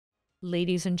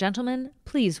Ladies and gentlemen,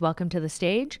 please welcome to the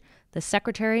stage the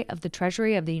Secretary of the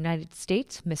Treasury of the United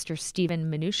States, Mr. Steven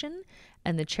Mnuchin,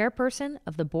 and the Chairperson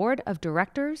of the Board of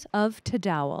Directors of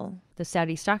Tadawul, the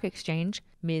Saudi Stock Exchange,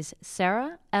 Ms.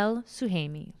 Sarah El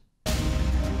Suhaimi.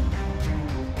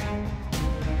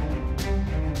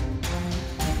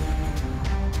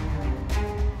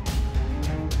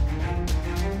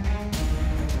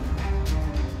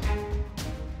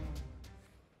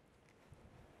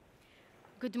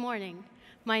 Good morning.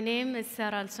 My name is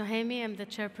Sarah Al Suhaimi. I'm the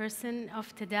chairperson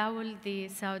of Tadawul, the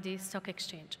Saudi Stock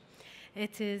Exchange.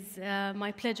 It is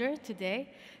my pleasure today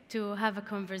to have a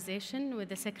conversation with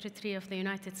the Secretary of the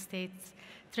United States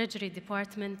Treasury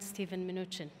Department, Steven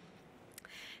Mnuchin.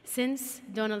 Since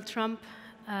Donald Trump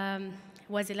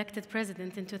was elected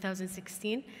president in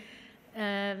 2016,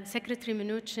 Secretary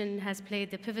Mnuchin has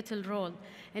played a pivotal role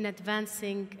in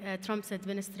advancing Trump's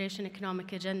administration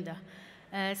economic agenda,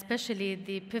 especially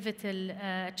the pivotal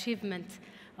achievement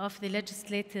of the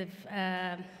legislative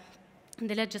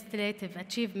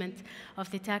achievement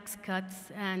of the Tax Cuts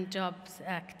and Jobs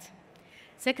Act.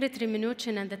 Secretary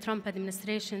Mnuchin and the Trump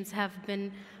administrations have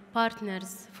been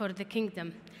partners for the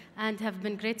kingdom and have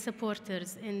been great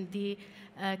supporters in the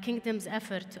kingdom's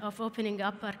effort of opening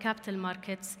up our capital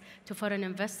markets to foreign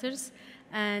investors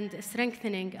and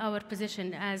strengthening our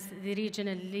position as the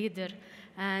regional leader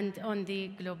and on the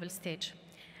global stage.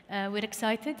 We're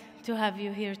excited to have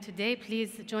you here today.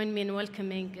 Please join me in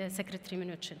welcoming Secretary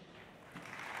Mnuchin.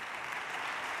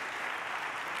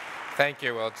 Thank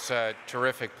you. Well, it's a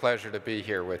terrific pleasure to be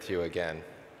here with you again.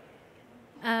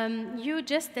 You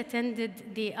just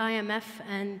attended the IMF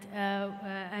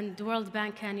and World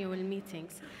Bank annual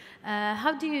meetings.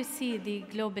 How do you see the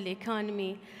global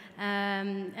economy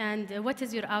and what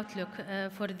is your outlook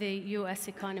for the U.S.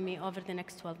 economy over the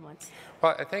next 12 months?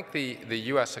 Well, I think the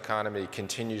U.S. economy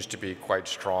continues to be quite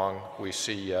strong. We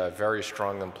see very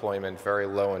strong employment, very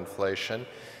low inflation,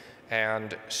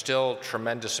 and still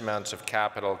tremendous amounts of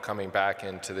capital coming back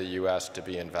into the U.S. to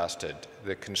be invested.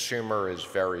 The consumer is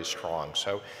very strong.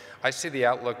 So I see the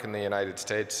outlook in the United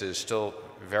States is still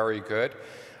very good.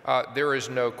 There is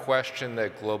no question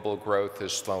that global growth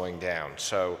is slowing down.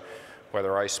 So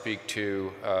whether I speak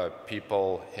to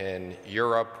people in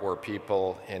Europe or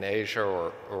people in Asia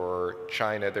or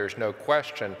China, there's no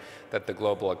question that the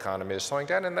global economy is slowing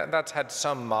down, and that's had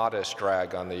some modest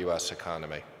drag on the U.S.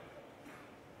 economy.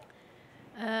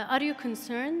 Are you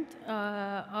concerned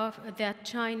that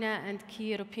China and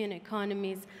key European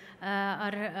economies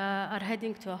are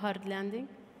heading to a hard landing?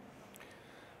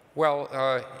 Well,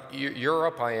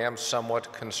 Europe, I am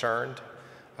somewhat concerned.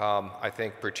 I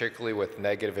think particularly with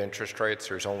negative interest rates,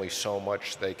 there's only so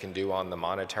much they can do on the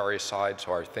monetary side,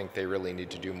 so I think they really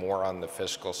need to do more on the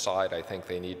fiscal side. I think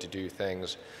they need to do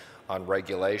things on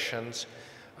regulations.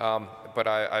 But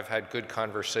I've had good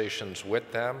conversations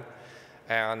with them.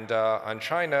 And on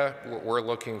China, we're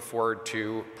looking forward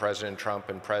to President Trump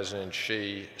and President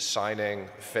Xi signing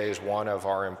phase 1 of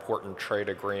our important trade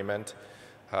agreement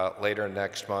later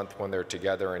next month when they're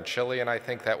together in Chile, and I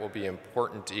think that will be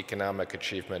important economic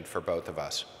achievement for both of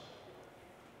us.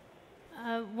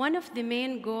 One of the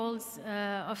main goals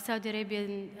of Saudi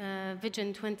Arabian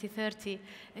Vision 2030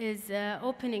 is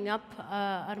opening up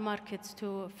our markets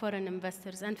to foreign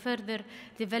investors and further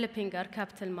developing our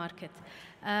capital market.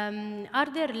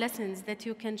 Are there lessons that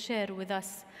you can share with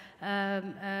us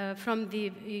from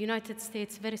the United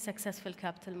States' very successful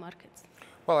capital markets?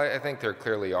 Well, I think there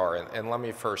clearly are. And let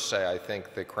me first say, I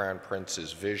think the Crown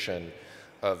Prince's vision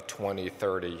of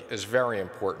 2030 is very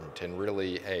important and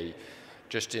really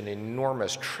just an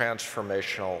enormous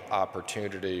transformational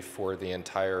opportunity for the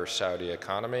entire Saudi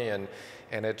economy. And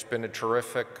it's been a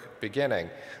terrific beginning.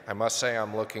 I must say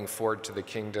I'm looking forward to the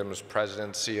kingdom's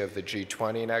presidency of the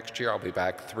G20 next year. I'll be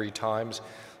back 3 times.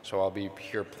 So I'll be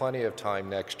here plenty of time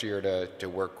next year to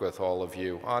work with all of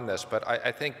you on this. But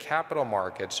I think capital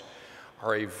markets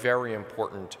are a very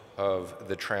important of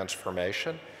the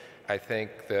transformation. I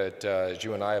think that as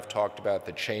you and I have talked about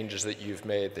the changes that you've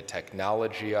made, the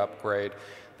technology upgrade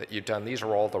that you've done, these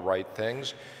are all the right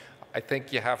things. I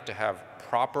think you have to have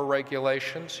proper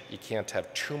regulations. You can't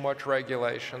have too much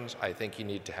regulations. I think you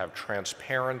need to have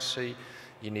transparency.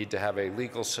 You need to have a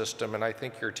legal system, and I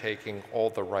think you're taking all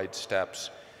the right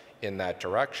steps in that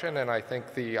direction. And I think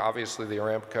obviously the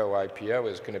Aramco IPO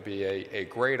is going to be a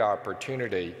great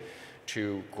opportunity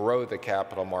to grow the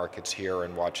capital markets here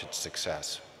and watch its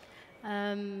success.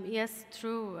 Yes,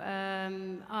 true.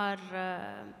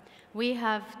 We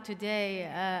have today,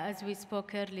 as we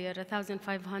spoke earlier,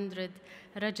 1,500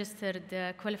 registered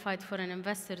qualified foreign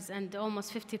investors, and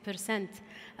almost 50%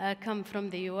 come from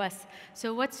the US.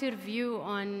 So what's your view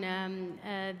on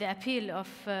the appeal of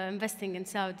investing in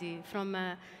Saudi from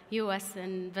a US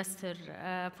investor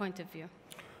point of view?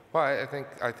 Well, I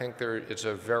think it's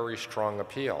a very strong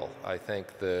appeal. I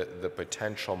think the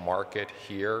potential market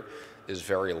here is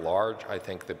very large. I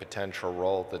think the potential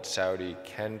role that Saudi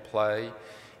can play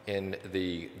in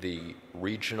the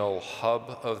regional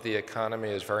hub of the economy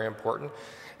is very important.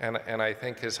 And I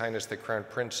think His Highness the Crown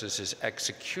Prince's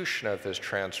execution of this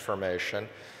transformation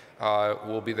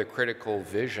will be the critical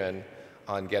vision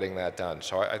on getting that done.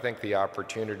 So I think the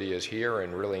opportunity is here,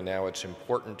 and really now it's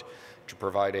important to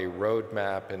provide a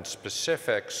roadmap and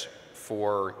specifics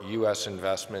for U.S.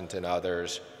 investment and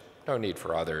others. No need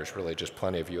for others, really just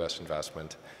plenty of U.S.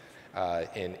 investment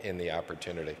in the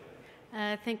opportunity.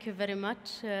 Thank you very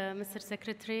much, Mr.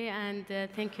 Secretary, and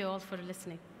thank you all for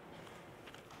listening.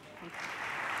 Thank you.